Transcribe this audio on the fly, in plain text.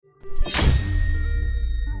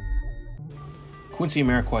Quincy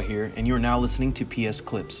Amarikwa here, and you are now listening to PS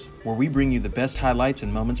Clips, where we bring you the best highlights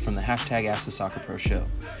and moments from the hashtag Ask the Soccer Pro show.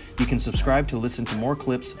 You can subscribe to listen to more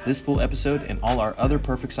clips, this full episode, and all our other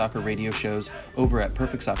Perfect Soccer radio shows over at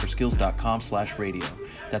perfectsoccerskills.com/radio.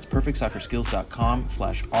 That's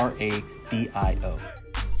perfectsoccerskills.com/RADIO.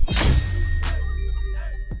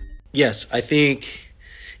 Yes, I think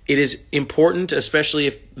it is important, especially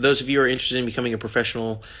if those of you are interested in becoming a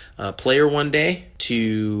professional player one day,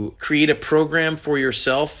 to create a program for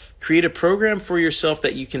yourself. Create a program for yourself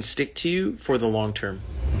that you can stick to for the long term.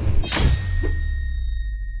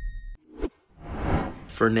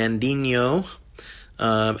 Fernandinho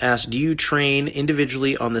asked, do you train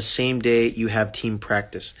individually on the same day you have team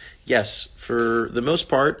practice? Yes, for the most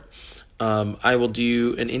part, I will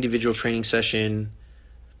do an individual training session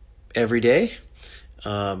every day.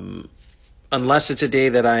 Unless it's a day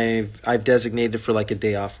that I've designated for like a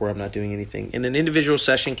day off where I'm not doing anything. And an individual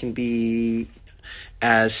session can be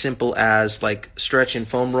as simple as like stretch and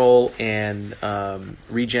foam roll and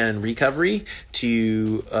regen and recovery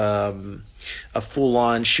to a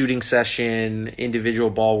full-on shooting session, individual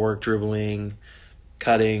ball work, dribbling,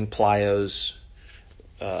 cutting, plyos,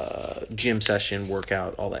 gym session,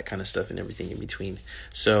 workout, all that kind of stuff and everything in between.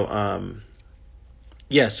 So,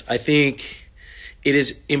 yes, I think it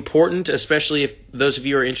is important, especially if those of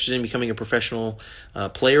you are interested in becoming a professional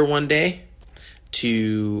player one day,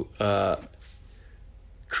 to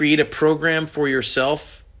create a program for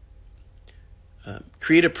yourself.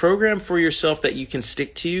 Create a program for yourself that you can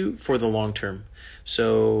stick to for the long term.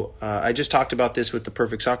 So I just talked about this with the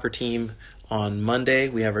Perfect Soccer team on Monday.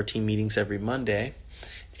 We have our team meetings every Monday.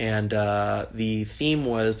 And the theme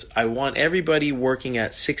was, I want everybody working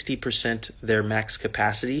at 60% their max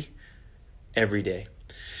capacity every day.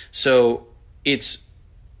 So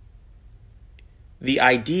the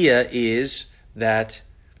idea is that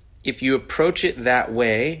if you approach it that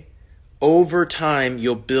way, over time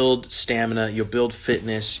you'll build stamina, you'll build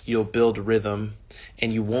fitness, you'll build rhythm,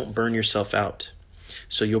 and you won't burn yourself out.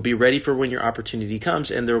 So you'll be ready for when your opportunity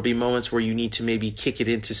comes, and there will be moments where you need to maybe kick it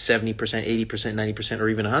into 70%, 80%, 90%, or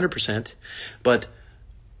even 100%. But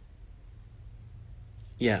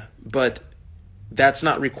that's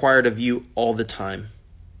not required of you all the time,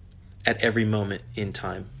 at every moment in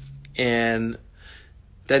time. And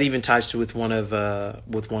that even ties to with one of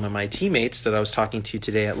my teammates that I was talking to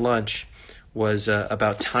today at lunch, was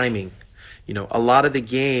about timing. You know, a lot of the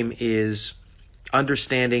game is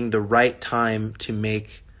understanding the right time to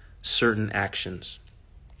make certain actions.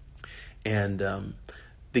 And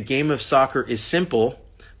the game of soccer is simple,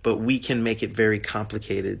 but we can make it very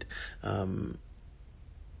complicated.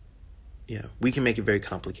 We can make it very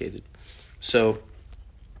complicated. So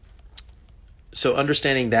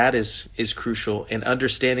understanding that is crucial, and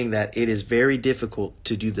understanding that it is very difficult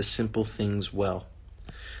to do the simple things well.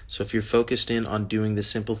 So if you're focused in on doing the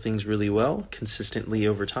simple things really well, consistently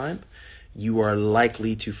over time, you are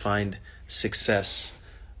likely to find success,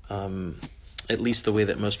 at least the way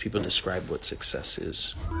that most people describe what success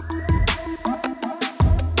is.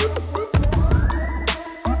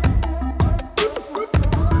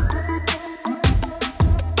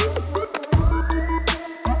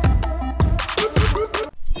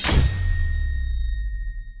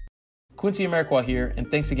 Quincy Amarikwa here, and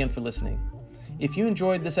thanks again for listening. If you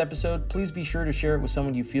enjoyed this episode, please be sure to share it with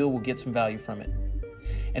someone you feel will get some value from it.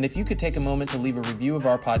 And if you could take a moment to leave a review of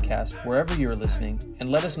our podcast wherever you're listening and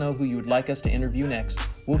let us know who you would like us to interview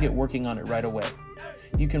next, we'll get working on it right away.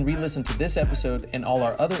 You can re-listen to this episode and all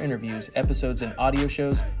our other interviews, episodes, and audio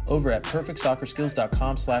shows over at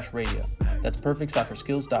perfectsoccerskills.com/radio. That's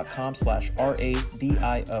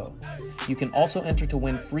perfectsoccerskills.com/RADIO. You can also enter to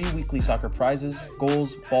win free weekly soccer prizes,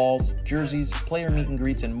 goals, balls, jerseys, player meet and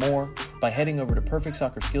greets, and more by heading over to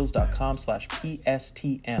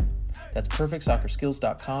perfectsoccerskills.com/PSTM. That's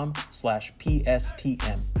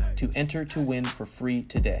perfectsoccerskills.com/PSTM to enter to win for free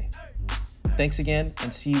today. Thanks again,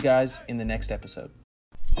 and see you guys in the next episode.